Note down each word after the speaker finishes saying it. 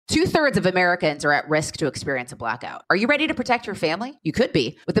2/3 of Americans are at risk to experience a blackout. Are you ready to protect your family? You could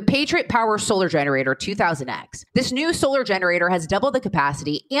be with the Patriot Power Solar Generator 2000X. This new solar generator has double the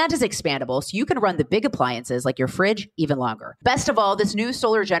capacity and is expandable, so you can run the big appliances like your fridge even longer. Best of all, this new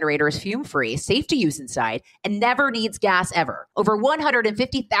solar generator is fume-free, safe to use inside, and never needs gas ever. Over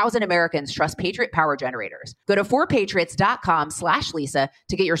 150,000 Americans trust Patriot Power Generators. Go to 4patriots.com/Lisa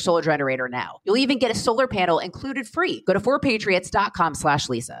to get your solar generator now. You'll even get a solar panel included free. Go to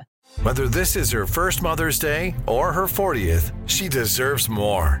 4patriots.com/Lisa. Whether this is her first Mother's Day or her 40th, she deserves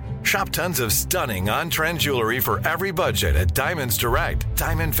more. Shop tons of stunning on-trend jewelry for every budget at Diamonds Direct.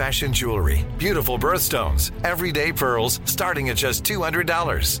 Diamond fashion jewelry, beautiful birthstones, everyday pearls starting at just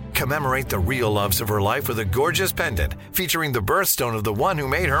 $200. Commemorate the real loves of her life with a gorgeous pendant featuring the birthstone of the one who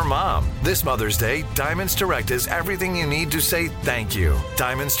made her mom. This Mother's Day, Diamonds Direct is everything you need to say thank you.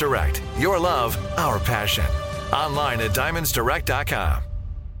 Diamonds Direct, your love, our passion. Online at diamondsdirect.com.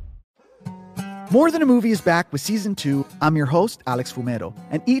 More Than a Movie is back with Season 2. I'm your host, Alex Fumero,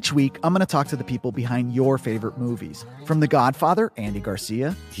 and each week I'm going to talk to the people behind your favorite movies. From The Godfather, Andy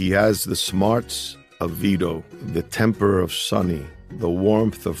Garcia. He has the smarts of Vito, the temper of Sonny, the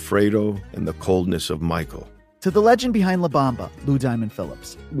warmth of Fredo, and the coldness of Michael. To the legend behind La Bamba, Lou Diamond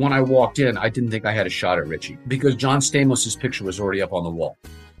Phillips. When I walked in, I didn't think I had a shot at Richie because John Stamos' picture was already up on the wall.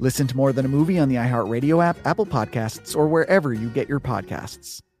 Listen to More Than a Movie on the iHeartRadio app, Apple Podcasts, or wherever you get your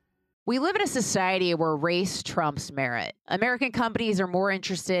podcasts. We live in a society where race trumps merit. American companies are more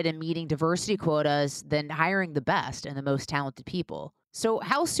interested in meeting diversity quotas than hiring the best and the most talented people. So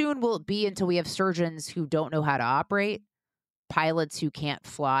how soon will it be until we have surgeons who don't know how to operate, pilots who can't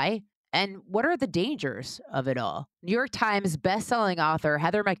fly? And what are the dangers of it all? New York Times bestselling author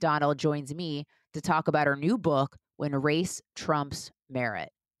Heather McDonald joins me to talk about her new book, When Race Trumps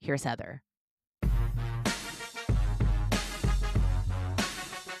Merit. Here's Heather.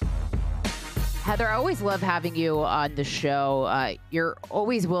 Heather, I always love having you on the show. You're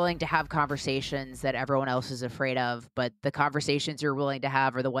always willing to have conversations that everyone else is afraid of, but the conversations you're willing to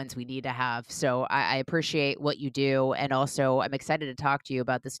have are the ones we need to have. So I appreciate what you do. And also, I'm excited to talk to you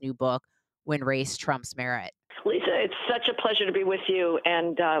about this new book, When Race Trumps Merit. Lisa, it's such a pleasure to be with you,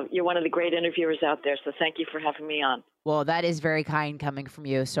 and you're one of the great interviewers out there, so thank you for having me on. Well, that is very kind coming from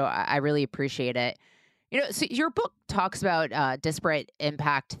you, so I really appreciate it. So your book talks about disparate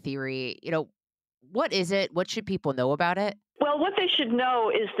impact theory. What is it? What should people know about it? Well, what they should know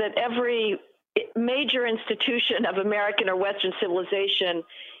is that every major institution of American or Western civilization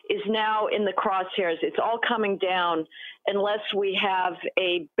is now in the crosshairs. It's all coming down unless we have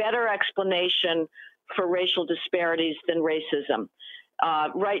a better explanation for racial disparities than racism.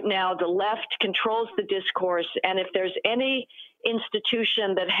 Right now, the left controls the discourse, and if there's any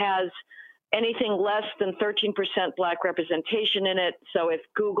institution that has anything less than 13% Black representation in it, so if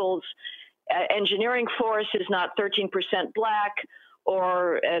Google's engineering force is not 13% Black,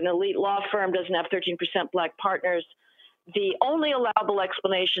 or an elite law firm doesn't have 13% Black partners, the only allowable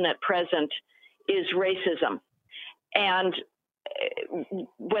explanation at present is racism. And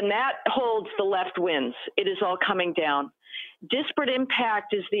when that holds, the left wins. It is all coming down. Disparate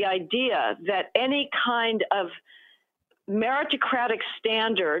impact is the idea that any kind of meritocratic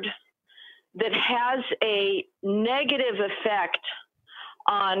standard that has a negative effect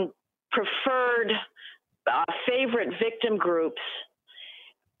on preferred favorite victim groups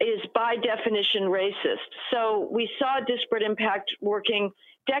is by definition racist. So we saw disparate impact working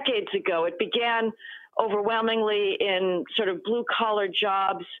decades ago. It began overwhelmingly in sort of blue-collar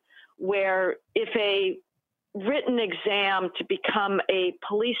jobs where if a written exam to become a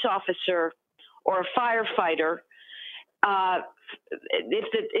police officer or a firefighter,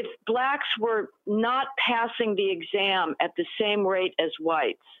 if Blacks were not passing the exam at the same rate as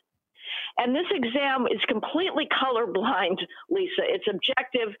whites, and this exam is completely colorblind, Lisa. It's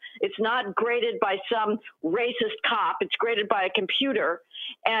objective. It's not graded by some racist cop. It's graded by a computer.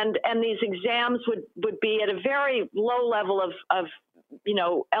 And these exams would be at a very low level of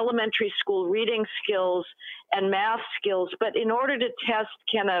elementary school reading skills and math skills. But in order to test,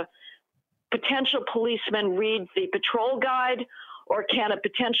 can a potential policeman read the patrol guide, or can a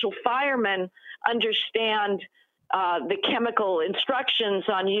potential fireman understand the chemical instructions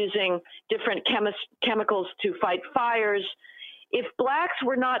on using different chemicals to fight fires? If Blacks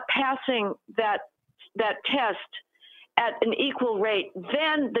were not passing that test at an equal rate,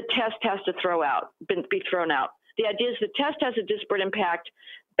 then the test has to be thrown out. The idea is the test has a disparate impact.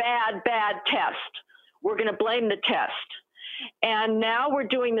 Bad test. We're going to blame the test. And now we're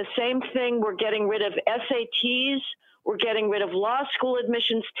doing the same thing. We're getting rid of SATs. We're getting rid of law school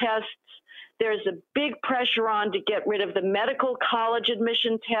admissions tests. There's a big pressure on to get rid of the medical college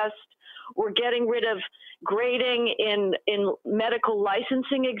admission test. We're getting rid of grading in medical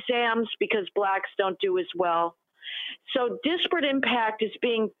licensing exams because blacks don't do as well. So disparate impact is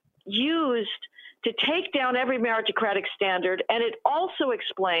being used to take down every meritocratic standard, and it also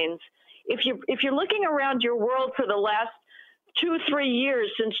explains, if you're looking around your world for the last 2-3 years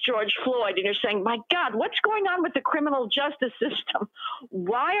since George Floyd, and you're saying, my God, what's going on with the criminal justice system?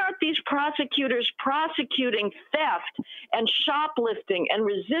 Why aren't these prosecutors prosecuting theft and shoplifting and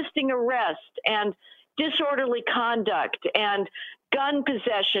resisting arrest and disorderly conduct and gun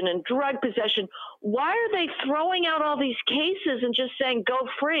possession and drug possession? Why are they throwing out all these cases and just saying, go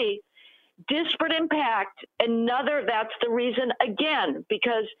free? Disparate impact, that's the reason, again,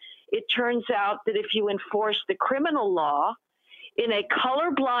 because it turns out that if you enforce the criminal law in a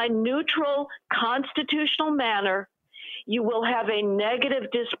colorblind, neutral, constitutional manner, you will have a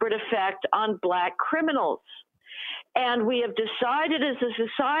negative disparate effect on black criminals. And we have decided as a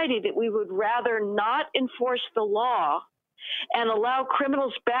society that we would rather not enforce the law and allow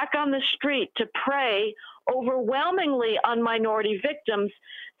criminals back on the street to prey overwhelmingly on minority victims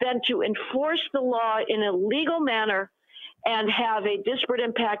than to enforce the law in a legal manner and have a disparate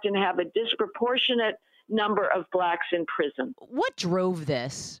impact and have a disproportionate number of blacks in prison. What drove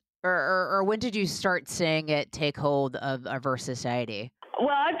this? Or when did you start seeing it take hold of our society?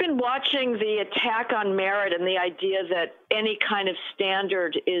 Well, I've been watching the attack on merit and the idea that any kind of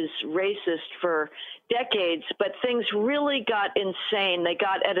standard is racist for decades, but things really got insane. They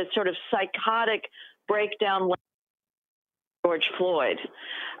got at a sort of psychotic breakdown like George Floyd.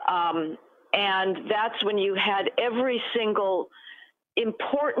 And that's when you had every single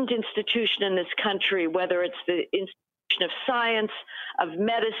important institution in this country, whether it's the institution of science, of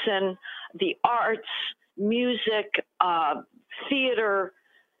medicine, the arts, music, theater,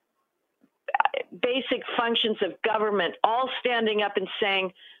 basic functions of government, all standing up and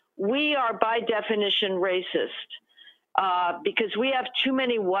saying, we are by definition racist because we have too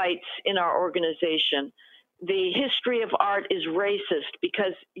many whites in our organization. The history of art is racist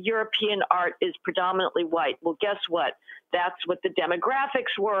because European art is predominantly white. Well, guess what? That's what the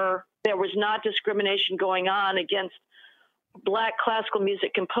demographics were. There was not discrimination going on against black classical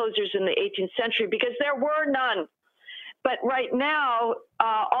music composers in the 18th century because there were none. But right now,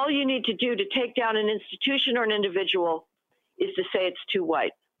 all you need to do to take down an institution or an individual is to say it's too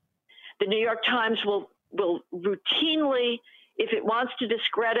white. The New York Times will routinely, if it wants to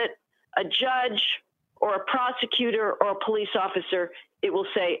discredit a judge or a prosecutor or a police officer, it will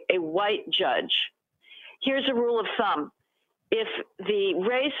say a white judge. Here's a rule of thumb. If the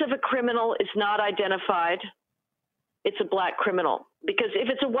race of a criminal is not identified, it's a black criminal. Because if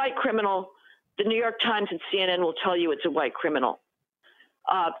it's a white criminal, the New York Times and CNN will tell you it's a white criminal.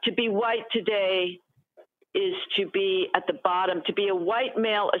 To be white today is to be at the bottom. To be a white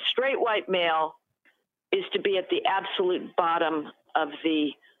male, a straight white male, is to be at the absolute bottom of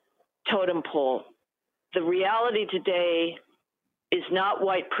the totem pole. The reality today is not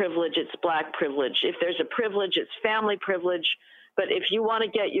white privilege, it's black privilege. If there's a privilege, it's family privilege. But if you want to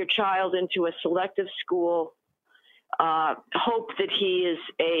get your child into a selective school, hope that he is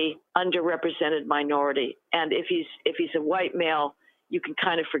a underrepresented minority. And if he's a white male, you can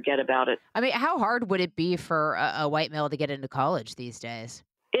kind of forget about it. I mean, how hard would it be for a white male to get into college these days?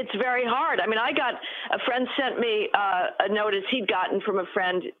 It's very hard. I mean, a friend sent me a notice he'd gotten from a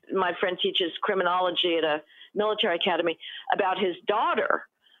friend. My friend teaches criminology at a military academy, about his daughter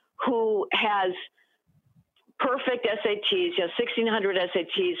who has perfect SATs, 1,600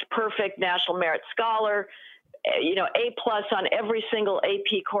 SATs, perfect National Merit Scholar, A+ on every single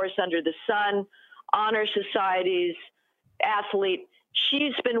AP course under the sun, honor societies, athlete.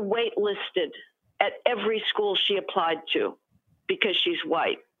 She's been waitlisted at every school she applied to because she's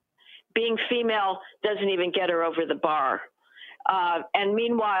white. Being female doesn't even get her over the bar. And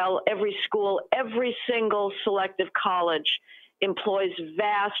meanwhile, every school, every single selective college employs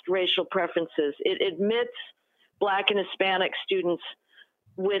vast racial preferences. It admits Black and Hispanic students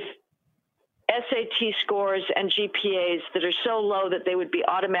with SAT scores and GPAs that are so low that they would be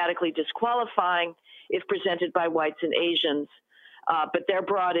automatically disqualifying if presented by whites and Asians. But they're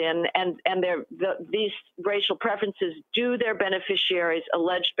brought in, and these racial preferences do their beneficiaries,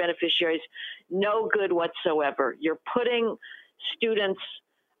 alleged beneficiaries, no good whatsoever. You're putting students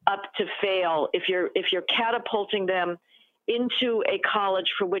up to fail if you're catapulting them into a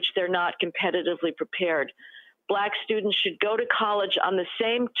college for which they're not competitively prepared. Black students should go to college on the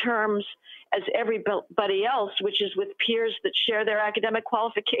same terms as everybody else, which is with peers that share their academic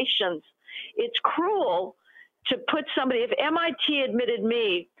qualifications. It's cruel to put somebody, if MIT admitted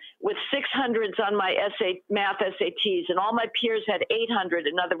me with 600s on my math SATs, and all my peers had 800.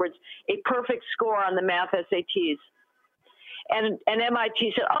 In other words, a perfect score on the math SATs. And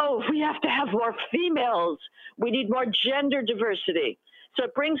MIT said, oh, we have to have more females. We need more gender diversity. So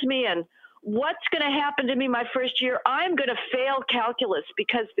it brings me in. What's going to happen to me my first year? I'm going to fail calculus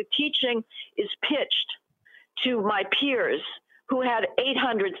because the teaching is pitched to my peers who had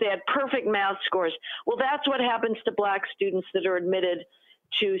 800s. They had perfect math scores. Well, that's what happens to Black students that are admitted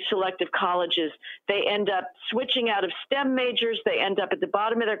to selective colleges. They end up switching out of STEM majors. They end up at the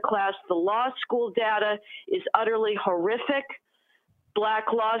bottom of their class. The law school data is utterly horrific.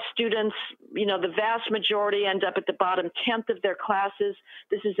 Black law students, the vast majority end up at the bottom 10th of their classes.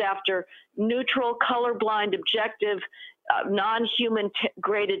 This is after neutral, colorblind, objective, non-human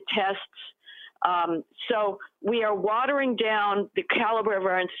graded tests. So we are watering down the caliber of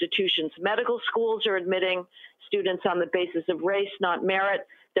our institutions. Medical schools are admitting students on the basis of race, not merit.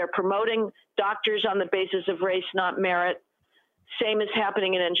 They're promoting doctors on the basis of race, not merit. Same is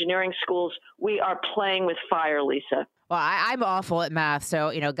happening in engineering schools. We are playing with fire, Lisa. Well, I'm awful at math,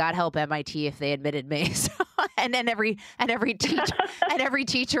 so God help MIT if they admitted me. So, and then every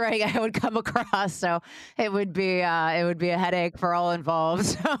teacher I would come across, so it would be a headache for all involved.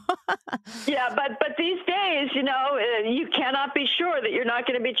 So. Yeah, but these days, you cannot be sure that you're not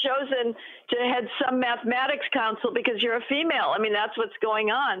going to be chosen to head some mathematics council because you're a female. I mean, that's what's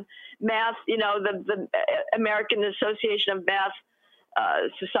going on. Math, the American Association of Math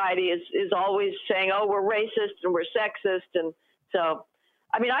Society is always saying, oh, we're racist and we're sexist. And so,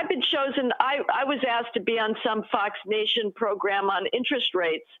 I mean, I've been chosen. I was asked to be on some Fox Nation program on interest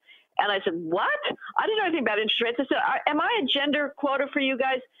rates. And I said, what? I didn't know anything about interest rates. I said, am I a gender quota for you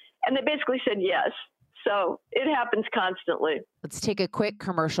guys? And they basically said yes. So it happens constantly. Let's take a quick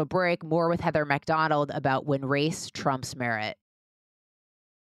commercial break. More with Heather McDonald about when race trumps merit.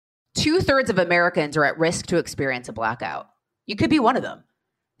 2/3 of Americans are at risk to experience a blackout. You could be one of them,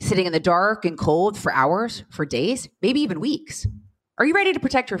 sitting in the dark and cold for hours, for days, maybe even weeks. Are you ready to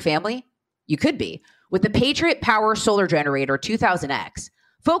protect your family? You could be with the Patriot Power Solar Generator 2000X.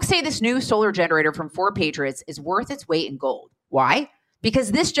 Folks say this new solar generator from 4Patriots is worth its weight in gold. Why?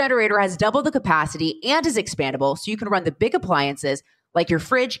 Because this generator has double the capacity and is expandable, so you can run the big appliances like your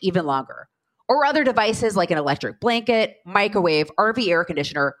fridge even longer, or other devices like an electric blanket, microwave, RV air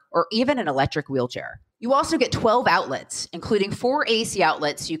conditioner, or even an electric wheelchair. You also get 12 outlets, including 4 AC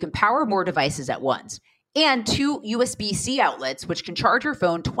outlets so you can power more devices at once, and 2 USB-C outlets, which can charge your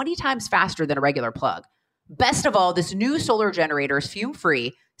phone 20 times faster than a regular plug. Best of all, this new solar generator is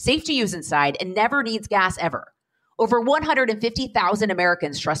fume-free, safe to use inside, and never needs gas ever. Over 150,000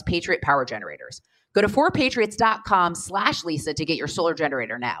 Americans trust Patriot Power Generators. Go to 4patriots.com/Lisa to get your solar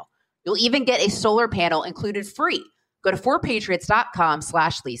generator now. You'll even get a solar panel included free. Go to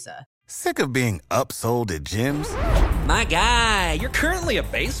 4patriots.com/Lisa. Sick of being upsold at gyms? My guy, you're currently a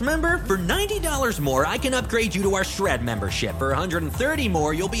base member? For $90 more, I can upgrade you to our Shred membership. For $130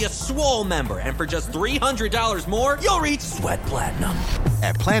 more, you'll be a Swole member. And for just $300 more, you'll reach Sweat Platinum.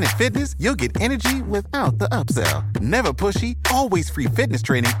 At Planet Fitness, you'll get energy without the upsell. Never pushy, always free fitness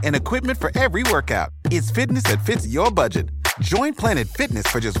training and equipment for every workout. It's fitness that fits your budget. Join Planet Fitness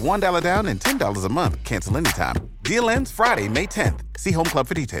for just $1 down and $10 a month. Cancel anytime. Deal ends Friday, May 10th. See Home Club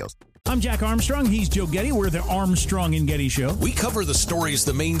for details. I'm Jack Armstrong. He's Joe Getty. We're the Armstrong and Getty Show. We cover the stories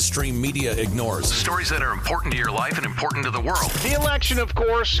the mainstream media ignores. The stories that are important to your life and important to the world. The election, of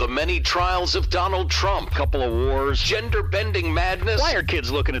course. The many trials of Donald Trump. Couple of wars. Gender-bending madness. Why are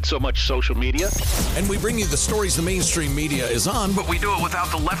kids looking at so much social media? And we bring you the stories the mainstream media is on, but we do it without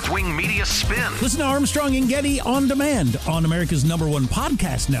the left-wing media spin. Listen to Armstrong and Getty on demand on America's #1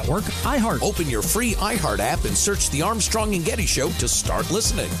 podcast network, iHeart. Open your free iHeart app and search The Armstrong and Getty Show to start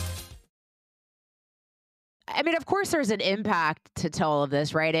listening. I mean, of course, there's an impact to all of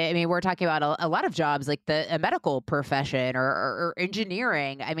this, right? I mean, we're talking about a lot of jobs like a medical profession or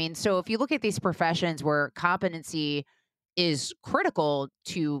engineering. I mean, so if you look at these professions where competency is critical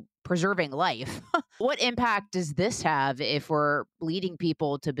to preserving life, what impact does this have if we're leading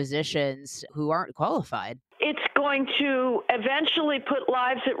people to positions who aren't qualified? It's going to eventually put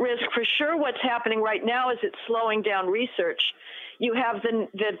lives at risk. For sure, what's happening right now is it's slowing down research. You have the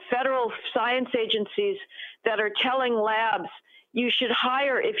federal science agencies that are telling labs, you should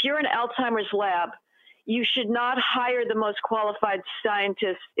hire, if you're an Alzheimer's lab, you should not hire the most qualified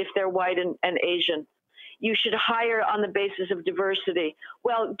scientists if they're white and Asian. You should hire on the basis of diversity.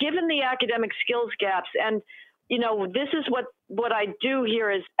 Well, given the academic skills gaps, and, this is what I do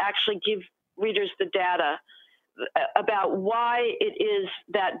here is actually give readers the data about why it is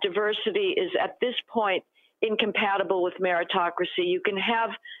that diversity is at this point incompatible with meritocracy. You can have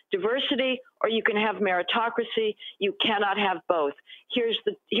diversity or you can have meritocracy. You cannot have both. Here's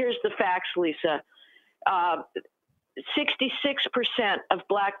the facts, Lisa. 66% of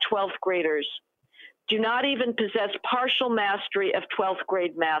Black 12th graders do not even possess partial mastery of 12th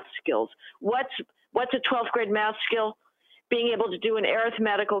grade math skills. What's a 12th grade math skill? Being able to do an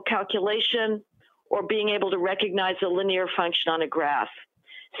arithmetical calculation or being able to recognize a linear function on a graph.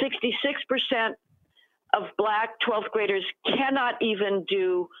 66% of Black 12th graders cannot even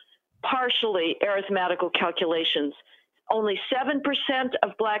do partially arithmetical calculations. Only 7%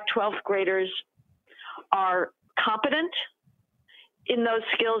 of Black 12th graders are competent in those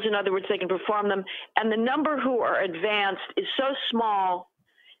skills. In other words, they can perform them. And the number who are advanced is so small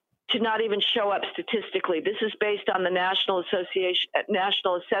to not even show up statistically. This is based on the National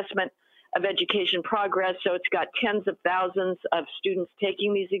Assessment of Education Progress. So it's got tens of thousands of students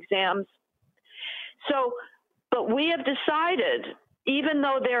taking these exams. So, but we have decided, even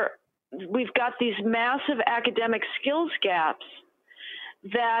though we've got these massive academic skills gaps,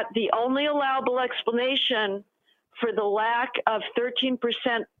 that the only allowable explanation for the lack of 13%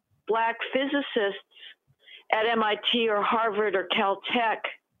 Black physicists at MIT or Harvard or Caltech,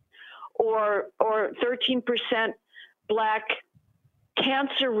 or 13% Black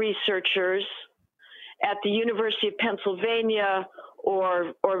cancer researchers at the University of Pennsylvania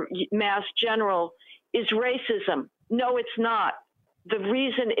or Mass General is racism. No, it's not. The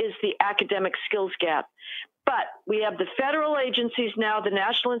reason is the academic skills gap. But we have the federal agencies now, the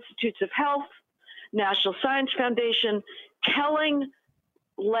National Institutes of Health, National Science Foundation, telling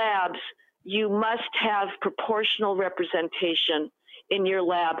labs you must have proportional representation in your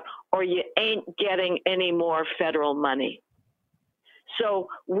lab or you ain't getting any more federal money. So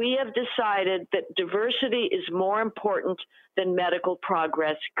we have decided that diversity is more important than medical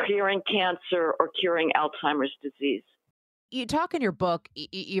progress, curing cancer or curing Alzheimer's disease. You talk in your book,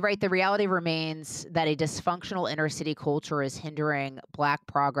 you write, the reality remains that a dysfunctional inner city culture is hindering Black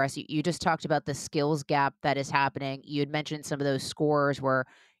progress. You just talked about the skills gap that is happening. You had mentioned some of those scores where,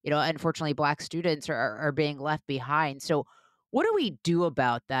 unfortunately Black students are being left behind. So what do we do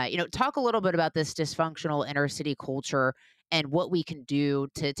about that? Talk a little bit about this dysfunctional inner city culture and what we can do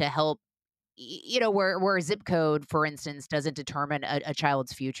to help, where a zip code, for instance, doesn't determine a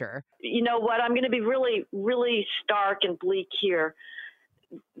child's future. You know what? I'm going to be really, really stark and bleak here.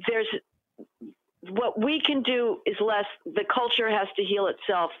 What we can do is less. The culture has to heal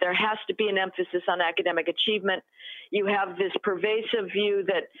itself. There has to be an emphasis on academic achievement. You have this pervasive view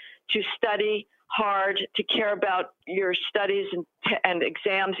that to study hard, to care about your studies and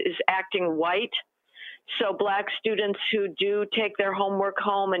exams is acting white. So Black students who do take their homework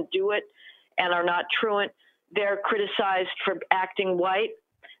home and do it and are not truant, they're criticized for acting white.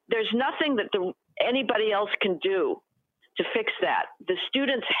 There's nothing that anybody else can do to fix that. The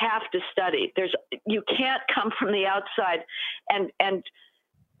students have to study. You can't come from the outside and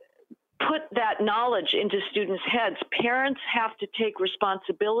put that knowledge into students' heads. Parents have to take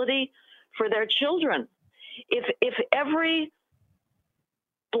responsibility for their children. If every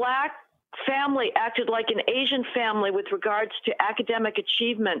Black family acted like an Asian family with regards to academic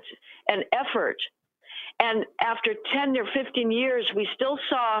achievement and effort, and after 10 or 15 years we still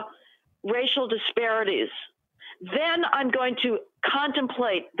saw racial disparities, then I'm going to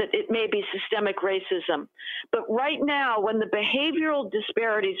contemplate that it may be systemic racism. But right now, when the behavioral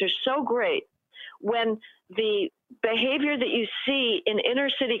disparities are so great, when the behavior that you see in inner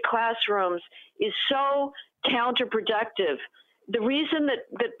city classrooms is so counterproductive, the reason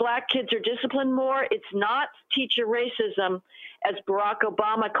that Black kids are disciplined more, it's not teacher racism, as Barack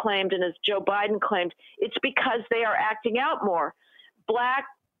Obama claimed and as Joe Biden claimed. It's because they are acting out more. Black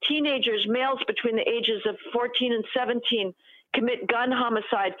teenagers, males between the ages of 14 and 17, commit gun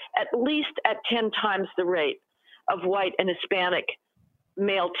homicide at least at 10 times the rate of white and Hispanic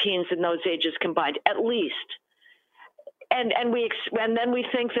male teens in those ages combined, at least. And then we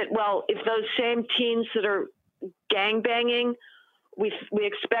think that, well, if those same teens that are gangbanging, we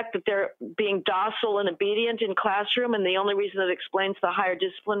expect that they're being docile and obedient in classroom, and the only reason that explains the higher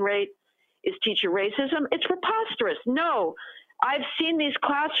discipline rate is teacher racism. It's preposterous. No, I've seen these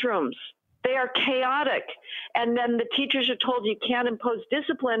classrooms. They are chaotic. And then the teachers are told you can't impose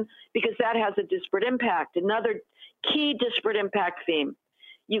discipline because that has a disparate impact. Another key disparate impact theme.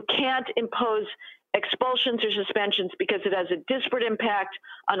 You can't impose expulsions or suspensions because it has a disparate impact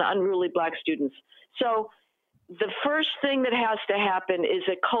on unruly Black students. So the first thing that has to happen is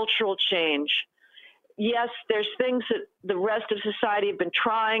a cultural change. Yes, there's things that the rest of society have been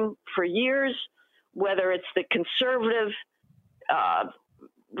trying for years, whether it's the conservative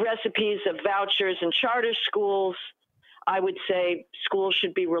recipes of vouchers and charter schools. I would say schools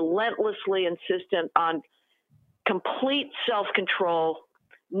should be relentlessly insistent on complete self-control,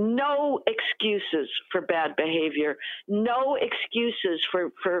 no excuses for bad behavior, no excuses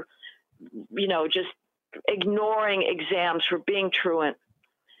for just ignoring exams, for being truant.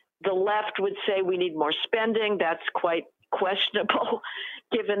 The left would say we need more spending. That's quite questionable,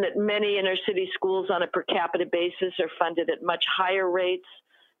 given that many inner city schools on a per capita basis are funded at much higher rates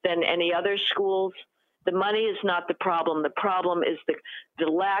than any other schools. The money is not the problem. The problem is the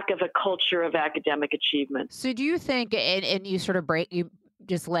lack of a culture of academic achievement. So do you think, and you sort of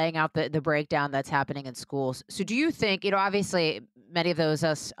just laying out the breakdown that's happening in schools. So do you think, obviously many of those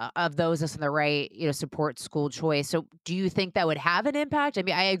us on the right, support school choice. So do you think that would have an impact? I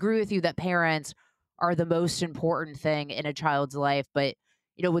mean, I agree with you that parents are the most important thing in a child's life, but,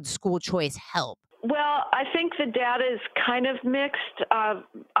 would school choice help? Well, I think the data is kind of mixed.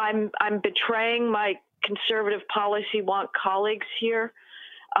 I'm betraying my conservative policy wonk colleagues here.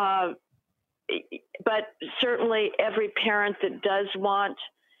 But certainly every parent that does want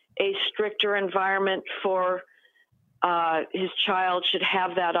a stricter environment for his child should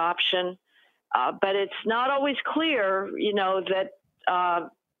have that option. But it's not always clear, that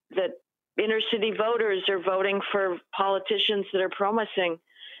inner city voters are voting for politicians that are promising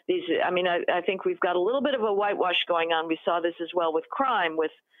these. I mean, I think we've got a little bit of a whitewash going on. We saw this as well with crime,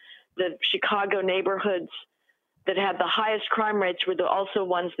 with the Chicago neighborhoods that had the highest crime rates were also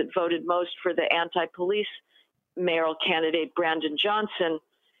ones that voted most for the anti-police mayoral candidate, Brandon Johnson,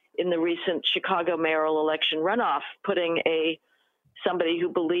 in the recent Chicago mayoral election runoff, putting somebody who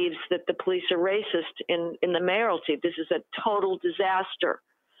believes that the police are racist in the mayoralty. This is a total disaster.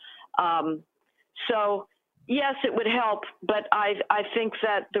 So yes, it would help, but I think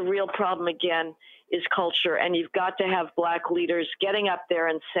that the real problem again is culture, and you've got to have Black leaders getting up there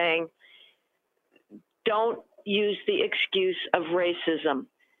and saying, don't use the excuse of racism.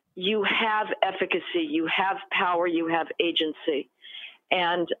 You have efficacy, you have power, you have agency.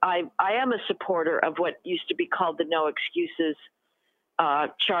 And I am a supporter of what used to be called the no excuses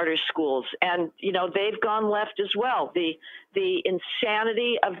charter schools. And, they've gone left as well. The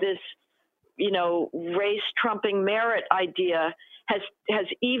insanity of this, race trumping merit idea has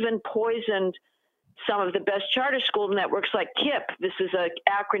even poisoned some of the best charter school networks like KIPP. This is an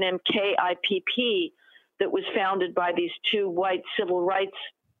acronym KIPP that was founded by these two white civil rights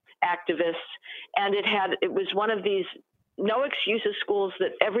activists. And it was one of these no excuses schools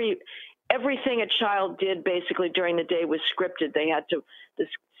that everything a child did basically during the day was scripted. The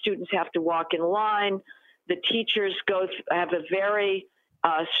students have to walk in line. The teachers have a very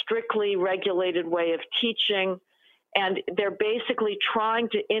strictly regulated way of teaching. And they're basically trying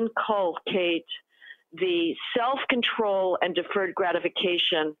to inculcate the self-control and deferred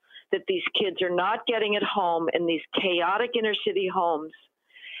gratification that these kids are not getting at home in these chaotic inner city homes,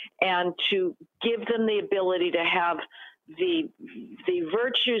 and to give them the ability to have the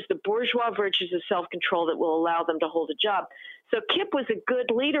virtues, the bourgeois virtues of self-control that will allow them to hold a job. So KIPP was a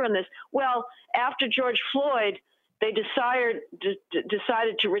good leader in this. Well, after George Floyd, they decided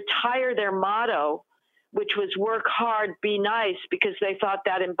to retire their motto, which was work hard, be nice, because they thought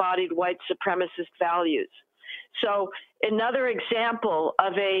that embodied white supremacist values. So another example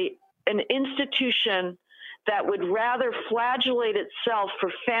of an institution that would rather flagellate itself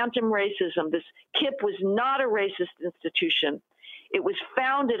for phantom racism. This KIPP was not a racist institution. It was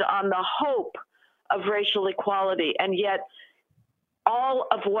founded on the hope of racial equality, and yet all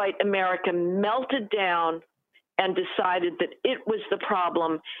of white America melted down and decided that it was the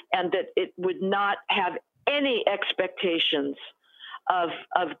problem and that it would not have any expectations of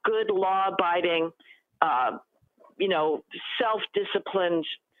good law-abiding, self-disciplined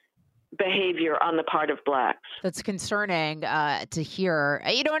behavior on the part of Blacks. That's concerning to hear.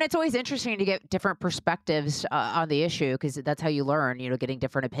 And it's always interesting to get different perspectives on the issue, because that's how you learn, getting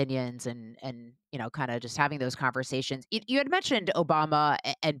different opinions and kind of just having those conversations. You had mentioned Obama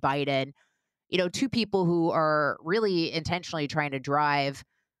and Biden, two people who are really intentionally trying to drive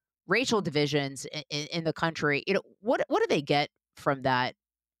racial divisions in the country. What do they get from that?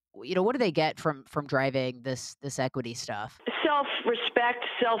 What do they get from driving this equity stuff? Self-respect,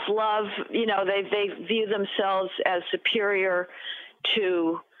 self-love. They view themselves as superior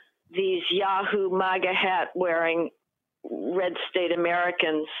to these Yahoo MAGA hat wearing red state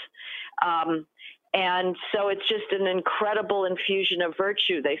Americans. And so it's just an incredible infusion of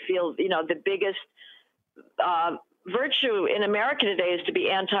virtue. They feel, the biggest virtue in America today is to be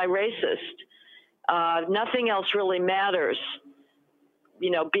anti-racist. Nothing else really matters.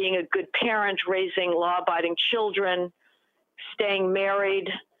 Being a good parent, raising law-abiding children, staying married,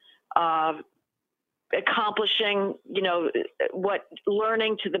 accomplishing,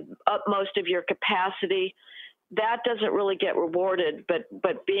 learning to the utmost of your capacity. That doesn't really get rewarded,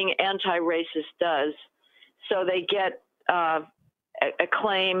 but being anti-racist does. So they get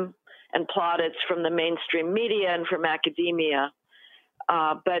acclaim and plaudits from the mainstream media and from academia.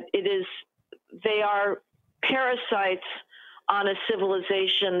 But they are parasites on a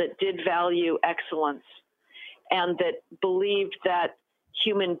civilization that did value excellence and that believed that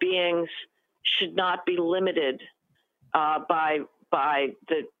human beings should not be limited by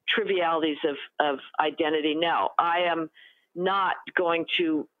the trivialities of identity. Now, I am not going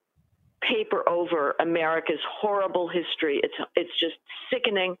to paper over America's horrible history. It's just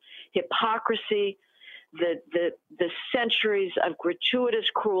sickening hypocrisy, the centuries of gratuitous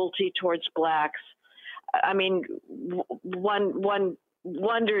cruelty towards blacks. I mean, one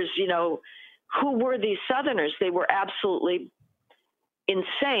wonders, who were these Southerners? They were absolutely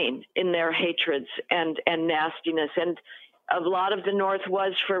insane in their hatreds and nastiness. And a lot of the North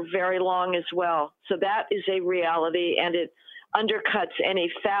was for very long as well. So that is a reality, and it undercuts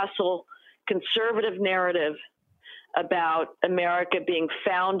any facile conservative narrative about America being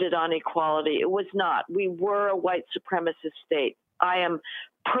founded on equality. It was not. We were a white supremacist state. I am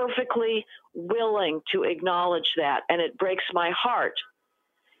perfectly willing to acknowledge that, and it breaks my heart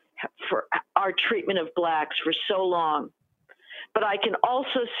for our treatment of blacks for so long. But I can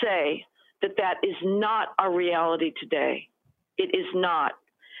also say that is not our reality today. It is not.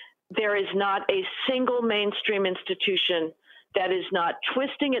 There is not a single mainstream institution that is not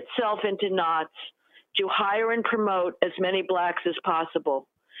twisting itself into knots to hire and promote as many blacks as possible.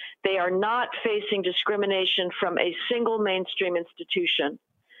 They are not facing discrimination from a single mainstream institution.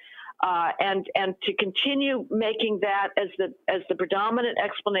 And to continue making that as the predominant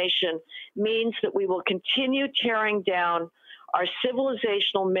explanation means that we will continue tearing down our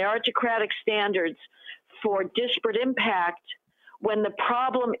civilizational meritocratic standards for disparate impact when the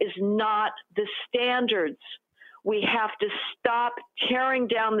problem is not the standards. We have to stop tearing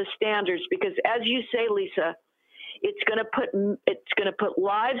down the standards because, as you say, Lisa, it's going to put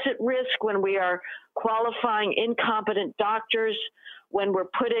lives at risk when we are qualifying incompetent doctors, when we're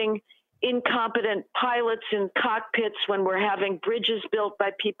putting incompetent pilots in cockpits, when we're having bridges built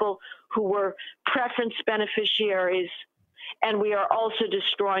by people who were preference beneficiaries, and we are also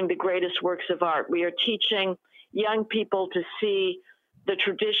destroying the greatest works of art. We are teaching young people to see the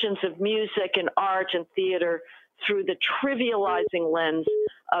traditions of music and art and theater through the trivializing lens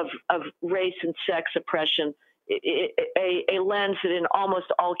of race and sex oppression, a lens that in almost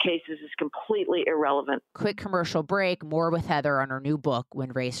all cases is completely irrelevant. Quick commercial break. More with Heather on her new book,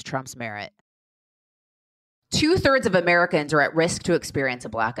 When Race Trumps Merit. 2/3 of Americans are at risk to experience a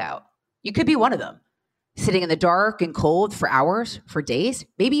blackout. You could be one of them, sitting in the dark and cold for hours, for days,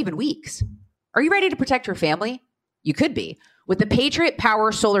 maybe even weeks. Are you ready to protect your family? You could be. With the Patriot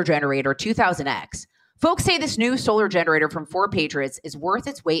Power Solar Generator 2000X, folks say this new solar generator from 4 Patriots is worth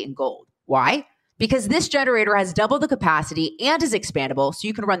its weight in gold. Why? Because this generator has double the capacity and is expandable, so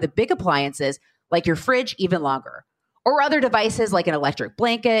you can run the big appliances like your fridge even longer, or other devices like an electric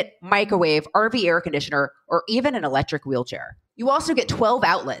blanket, microwave, RV air conditioner, or even an electric wheelchair. You also get 12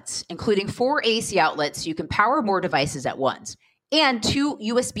 outlets, including 4 AC outlets so you can power more devices at once, and 2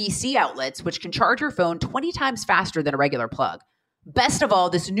 USB-C outlets, which can charge your phone 20 times faster than a regular plug. Best of all,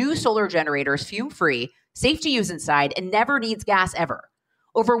 this new solar generator is fume-free, safe to use inside, and never needs gas ever.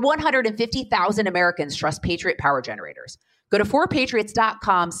 Over 150,000 Americans trust Patriot Power Generators. Go to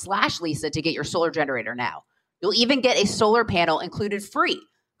 4patriots.com/Lisa to get your solar generator now. You'll even get a solar panel included free.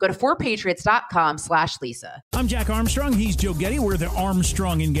 Go to 4patriots.com/Lisa. I'm Jack Armstrong. He's Joe Getty. We're the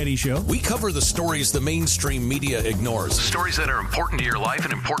Armstrong and Getty Show. We cover the stories the mainstream media ignores. Stories that are important to your life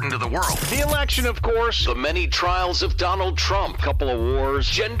and important to the world. The election, of course. The many trials of Donald Trump. Couple of wars.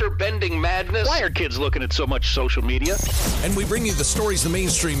 Gender-bending madness. Why are kids looking at so much social media? And we bring you the stories the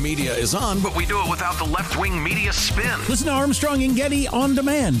mainstream media is on, But we do it without the left-wing media spin. Listen to Armstrong and Getty on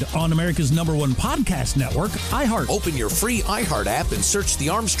demand on America's #1 podcast network, iHeart. Open your free iHeart app and search the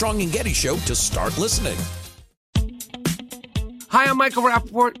Armstrong and Getty Show to start listening. Hi, I'm Michael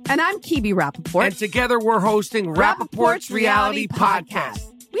Rappaport. And I'm Kibi Rappaport. And together we're hosting Rappaport's Reality Podcast.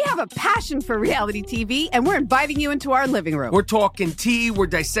 We have a passion for reality TV, and we're inviting you into our living room. We're talking tea, we're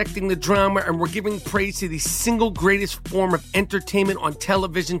dissecting the drama, and we're giving praise to the single greatest form of entertainment on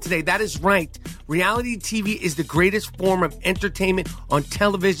television today. That is right. Reality TV is the greatest form of entertainment on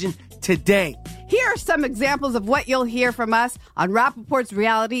television today. Here are some examples of what you'll hear from us on Rappaport's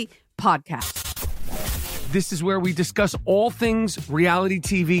Reality Podcast. This is where we discuss all things reality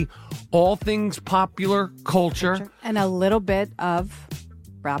TV, all things popular culture. And a little bit of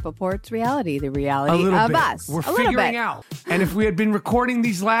Rappaport's reality, the reality of bit. Us. We're figuring out. And if we had been recording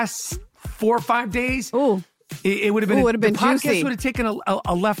these last 4 or 5 days, it would have been, the podcast juicy. would have taken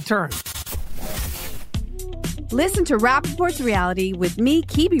a left turn. Listen to Rappaport's reality with me,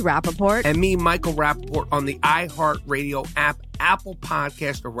 Kibi Rappaport. And me, Michael Rappaport, on the iHeartRadio app, Apple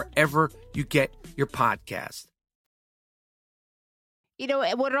Podcast, or wherever you get your podcast. You know,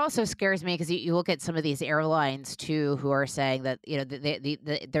 what it also scares me, because you look at some of these airlines, too, who are saying that, you know,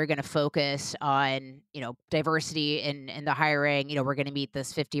 they're going to focus on, you know, diversity in the hiring. You know, we're going to meet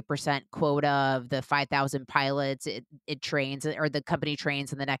this 50% quota of the 5,000 pilots it trains, or the company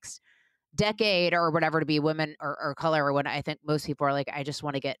trains in the next decade or whatever, to be women or color. When I think most people are like, I just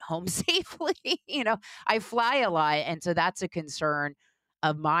want to get home safely. You know, I fly a lot. And so that's a concern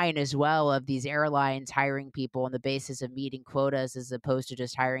of mine as well, of these airlines hiring people on the basis of meeting quotas as opposed to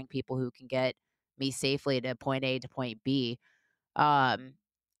just hiring people who can get me safely to point A to point B. You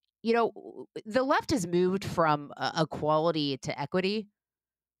know, the left has moved from equality to equity.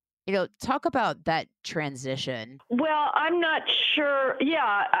 You know, talk about that transition. Well, I'm not sure.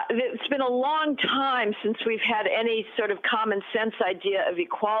 Yeah, it's been a long time since we've had any sort of common sense idea of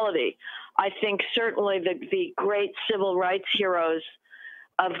equality. I think certainly the great civil rights heroes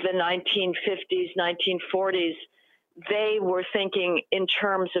of the 1950s, 1940s, they were thinking in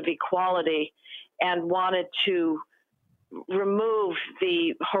terms of equality and wanted to remove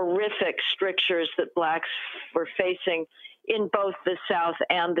the horrific strictures that blacks were facing in both the South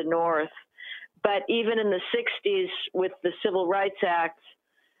and the North. But even in the 60s, with the Civil Rights Act,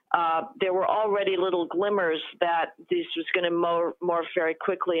 there were already little glimmers that this was going to morph very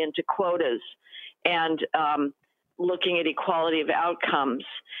quickly into quotas and looking at equality of outcomes.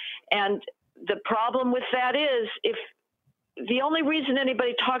 And the problem with that is, if the only reason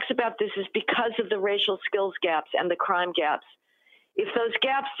anybody talks about this is because of the racial skills gaps and the crime gaps. If those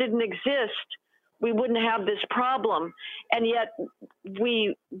gaps didn't exist, we wouldn't have this problem. And yet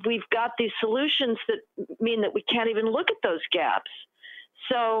we've got these solutions that mean that we can't even look at those gaps.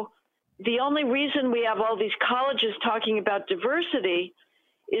 So the only reason we have all these colleges talking about diversity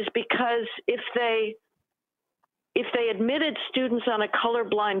is because if they admitted students on a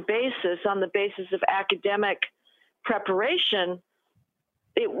colorblind basis, on the basis of academic preparation,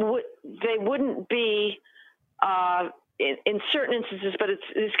 they wouldn't be in certain instances, but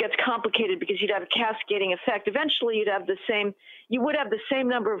this gets complicated because you'd have a cascading effect. Eventually, you would have the same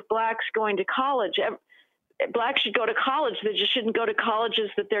number of blacks going to college. Blacks should go to college. They just shouldn't go to colleges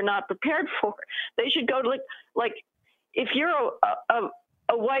that they're not prepared for. They should go to like if you're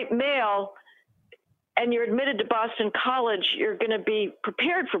a white male and you're admitted to Boston College, you're going to be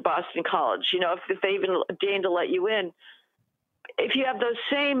prepared for Boston College, you know, if they even deign to let you in. If you have those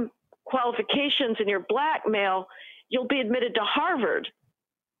same qualifications and you're black male, you'll be admitted to Harvard.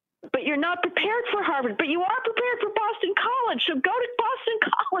 But you're not prepared for Harvard, but you are prepared for Boston College. So go to Boston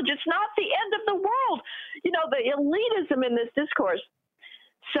College. It's not the end of the world. You know, the elitism in this discourse.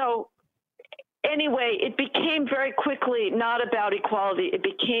 So anyway, it became very quickly not about equality. It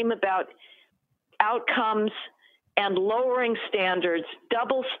became about outcomes and lowering standards,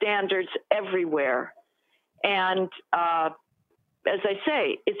 double standards everywhere. And as I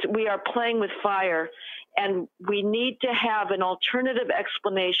say, we are playing with fire, and we need to have an alternative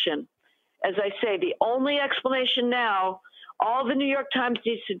explanation. As I say, the only explanation now, all the New York Times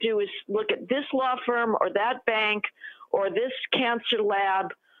needs to do is look at this law firm or that bank or this cancer lab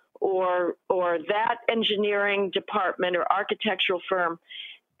or that engineering department or architectural firm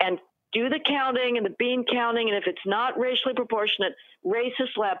and do the counting and the bean counting, and if it's not racially proportionate,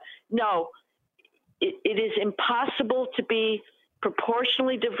 racist lab. No, it is impossible to be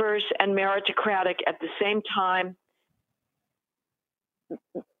proportionally diverse and meritocratic at the same time.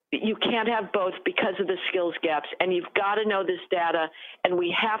 You can't have both because of the skills gaps, and you've got to know this data, and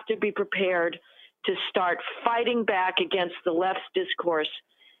we have to be prepared to start fighting back against the left's discourse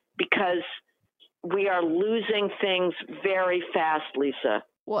because we are losing things very fast, Lisa.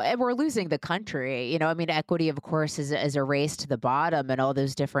 Well, and we're losing the country. You know, I mean, equity, of course, is a race to the bottom, and all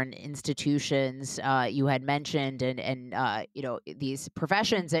those different institutions you had mentioned, and you know, these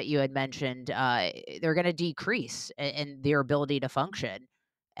professions that you had mentioned, they're going to decrease in their ability to function.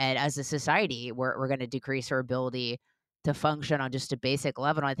 And as a society, we're going to decrease our ability to function on just a basic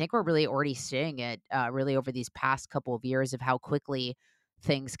level. And I think we're really already seeing it really over these past couple of years of how quickly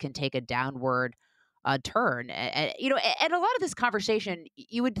things can take a downward turn. And you know, and a lot of this conversation,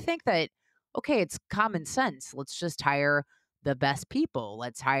 you would think that, okay, it's common sense. Let's just hire the best people.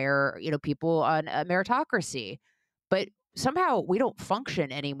 Let's hire, people on a meritocracy. But somehow we don't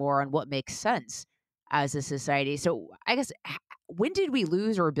function anymore on what makes sense as a society. So I guess, when did we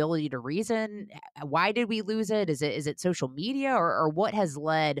lose our ability to reason? Why did we lose it? Is it social media, or what has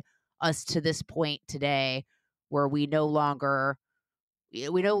led us to this point today where we no longer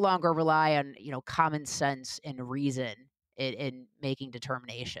rely on, common sense and reason in making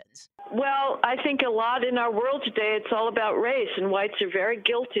determinations? Well, I think a lot in our world today, it's all about race, and whites are very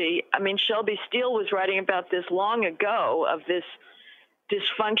guilty. I mean, Shelby Steele was writing about this long ago, of this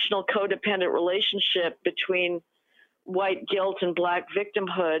dysfunctional codependent relationship between white guilt and black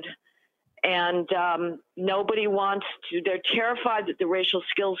victimhood. And nobody wants to, they're terrified that the racial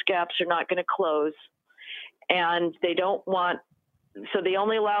skills gaps are not going to close. And they don't want, so the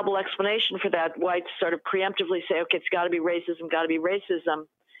only allowable explanation for that, whites sort of preemptively say, okay, it's got to be racism.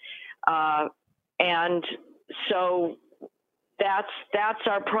 And so that's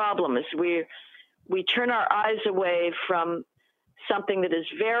our problem, is we turn our eyes away from something that is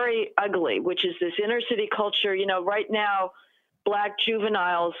very ugly, which is this inner city culture. Right now, black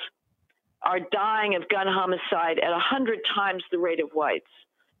juveniles are dying of gun homicide at 100 times the rate of whites.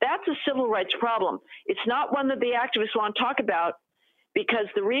 That's a civil rights problem. It's not one that the activists want to talk about, because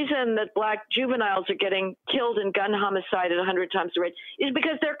the reason that black juveniles are getting killed in gun homicide at 100 times the rate is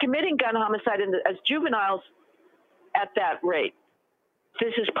because they're committing gun homicide as juveniles at that rate.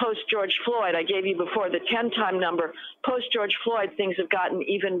 This is post-George Floyd. I gave you before the 10-time number. Post-George Floyd, things have gotten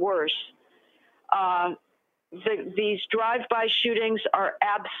even worse. These drive-by shootings are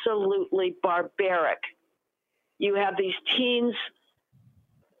absolutely barbaric. You have these teens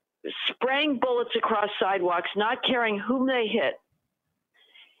spraying bullets across sidewalks, not caring whom they hit.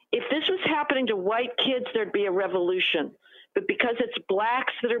 If this was happening to white kids, there'd be a revolution. But because it's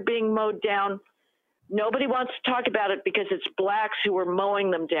blacks that are being mowed down, nobody wants to talk about it, because it's blacks who are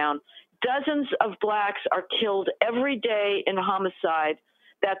mowing them down. Dozens of blacks are killed every day in homicide.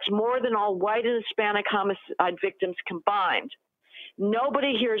 That's more than all white and Hispanic homicide victims combined.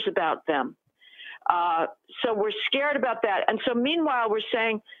 Nobody hears about them. So we're scared about that. And so meanwhile, we're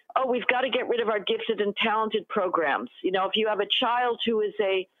saying, oh, we've got to get rid of our gifted and talented programs. If you have a child who is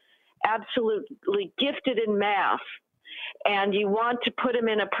absolutely gifted in math, and you want to put him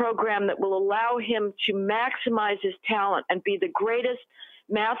in a program that will allow him to maximize his talent and be the greatest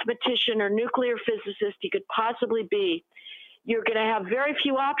mathematician or nuclear physicist he could possibly be, you're going to have very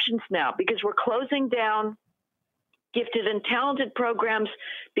few options now, because we're closing down gifted and talented programs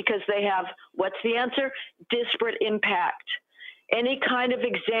because they have, what's the answer? Disparate impact. Any kind of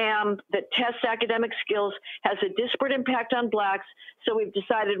exam that tests academic skills has a disparate impact on blacks. So we've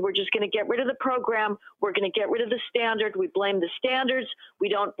decided we're just going to get rid of the program. We're going to get rid of the standard. We blame the standards. We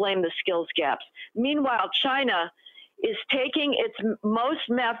don't blame the skills gaps. Meanwhile, China is taking its most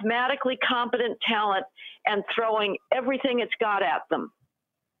mathematically competent talent and throwing everything it's got at them.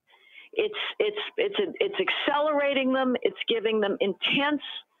 It's accelerating them. It's giving them intense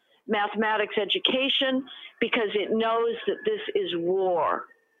mathematics education, because it knows that this is war.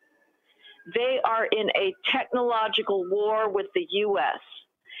 They are in a technological war with the U.S.,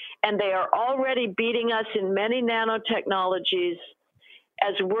 and they are already beating us in many nanotechnologies,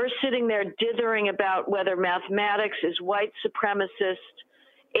 as we're sitting there dithering about whether mathematics is white supremacist,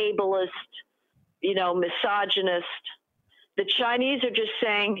 ableist, misogynist. The Chinese are just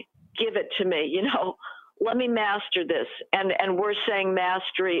saying, give it to me, let me master this. And we're saying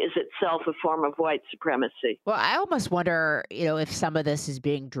mastery is itself a form of white supremacy. Well, I almost wonder, if some of this is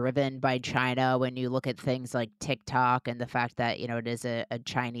being driven by China when you look at things like TikTok and the fact that, it is a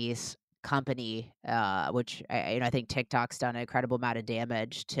Chinese company, which I think TikTok's done an incredible amount of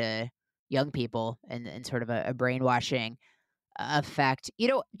damage to young people and sort of a brainwashing effect.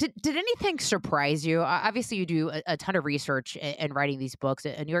 Did anything surprise you? Obviously, you do a ton of research in writing these books,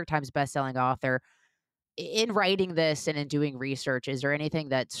 a New York Times bestselling author. In writing this and in doing research, is there anything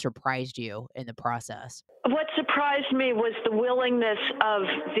that surprised you in the process? What surprised me was the willingness of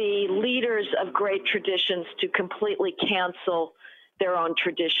the leaders of great traditions to completely cancel their own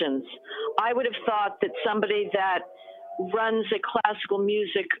traditions. I would have thought that somebody that runs a classical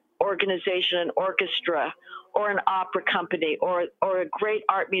music organization, an orchestra, or an opera company, or a great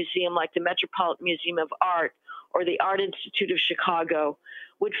art museum like the Metropolitan Museum of Art or the Art Institute of Chicago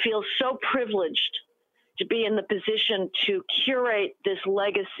would feel so privileged to be in the position to curate this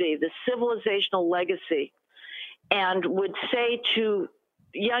legacy, this civilizational legacy, and would say to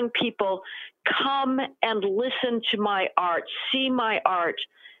young people, come and listen to my art, see my art.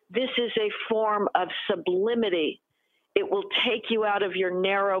 This is a form of sublimity. It will take you out of your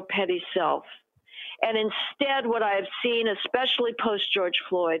narrow, petty self. And instead, what I have seen, especially post-George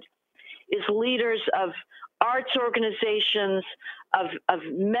Floyd, is leaders of arts organizations, of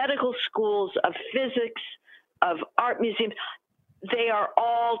medical schools, of physics, of art museums. They are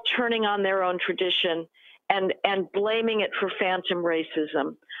all turning on their own tradition and blaming it for phantom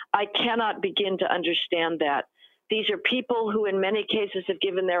racism. I cannot begin to understand that. These are people who in many cases have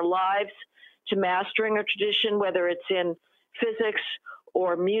given their lives to mastering a tradition, whether it's in physics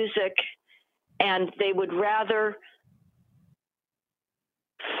or music, and they would rather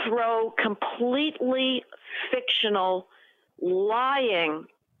throw completely fictional, lying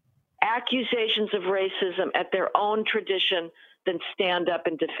accusations of racism at their own tradition than stand up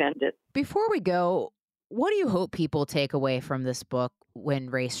and defend it. Before we go, what do you hope people take away from this book, When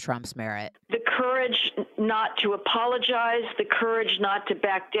Race Trumps Merit? The courage not to apologize, the courage not to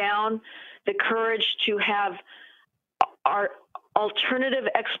back down, the courage to have our alternative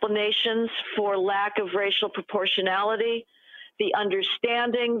explanations for lack of racial proportionality, the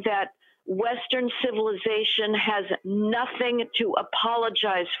understanding that Western civilization has nothing to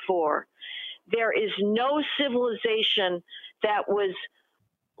apologize for. There is no civilization that was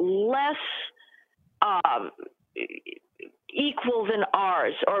less equal than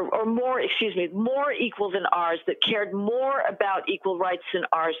ours, or more equal than ours, that cared more about equal rights than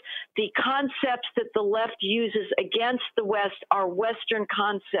ours. The concepts that the left uses against the West are Western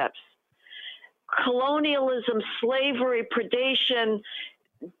concepts. Colonialism, slavery, predation,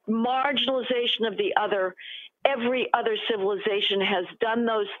 marginalization of the other. Every other civilization has done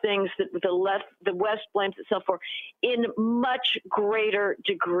those things that the West blames itself for in much greater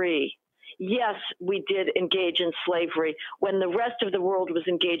degree. Yes, we did engage in slavery when the rest of the world was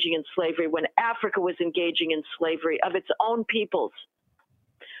engaging in slavery, when Africa was engaging in slavery of its own peoples.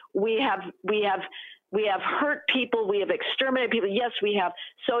 We have hurt people, we have exterminated people. Yes, we have.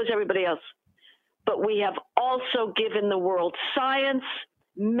 So has everybody else. But we have also given the world science,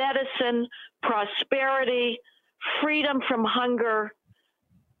 medicine, prosperity, freedom from hunger,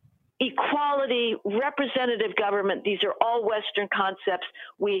 equality, representative government. These are all Western concepts.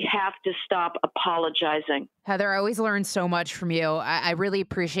 We have to stop apologizing. Heather, I always learn so much from you. I really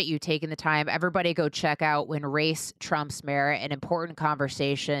appreciate you taking the time. Everybody go check out When Race Trumps Merit, an important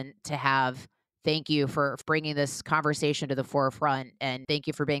conversation to have. Thank you for bringing this conversation to the forefront, and thank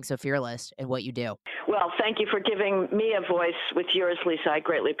you for being so fearless in what you do. Well, thank you for giving me a voice with yours, Lisa. I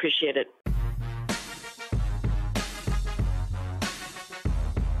greatly appreciate it.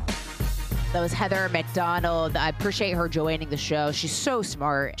 That was Heather McDonald. I appreciate her joining the show. She's so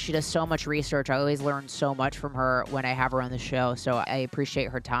smart. She does so much research. I always learn so much from her when I have her on the show, so I appreciate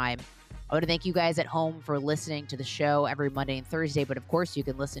her time. I want to thank you guys at home for listening to the show every Monday and Thursday, but of course you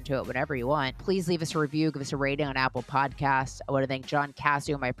can listen to it whenever you want. Please leave us a review, give us a rating on Apple Podcasts. I want to thank John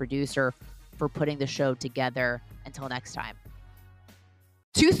Cassio, my producer, for putting the show together. Until next time.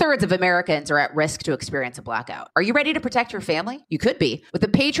 2/3 of Americans are at risk to experience a blackout. Are you ready to protect your family? You could be with the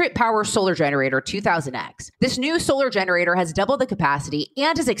Patriot Power Solar Generator 2000X. This new solar generator has double the capacity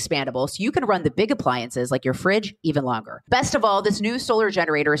and is expandable, so you can run the big appliances like your fridge even longer. Best of all, this new solar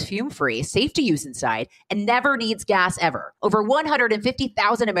generator is fume-free, safe to use inside, and never needs gas ever. Over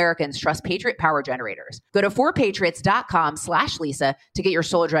 150,000 Americans trust Patriot Power Generators. Go to 4patriots.com/Lisa to get your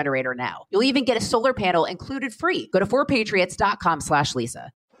solar generator now. You'll even get a solar panel included free. Go to 4patriots.com/Lisa.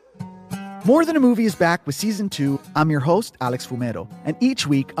 More Than a Movie is back with Season 2. I'm your host, Alex Fumero, and each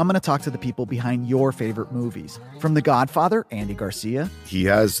week I'm going to talk to the people behind your favorite movies. From The Godfather, Andy Garcia. He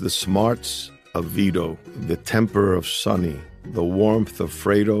has the smarts of Vito, the temper of Sonny, the warmth of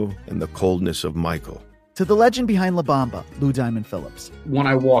Fredo, and the coldness of Michael. To the legend behind La Bamba, Lou Diamond Phillips. When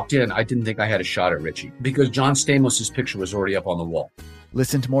I walked in, I didn't think I had a shot at Richie because John Stamos' picture was already up on the wall.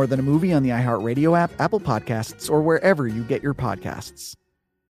 Listen to More Than a Movie on the iHeartRadio app, Apple Podcasts, or wherever you get your podcasts.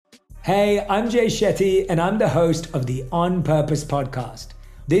 Hey, I'm Jay Shetty, and I'm the host of the On Purpose podcast.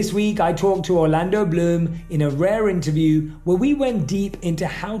 This week, I talked to Orlando Bloom in a rare interview where we went deep into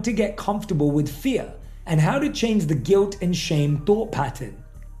how to get comfortable with fear and how to change the guilt and shame thought pattern.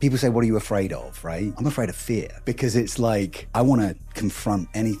 People say, what are you afraid of, right? I'm afraid of fear because it's like I want to confront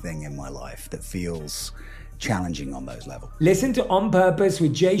anything in my life that feels challenging on those levels. Listen to On Purpose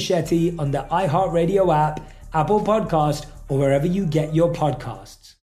with Jay Shetty on the iHeartRadio app, Apple Podcast, or wherever you get your podcasts.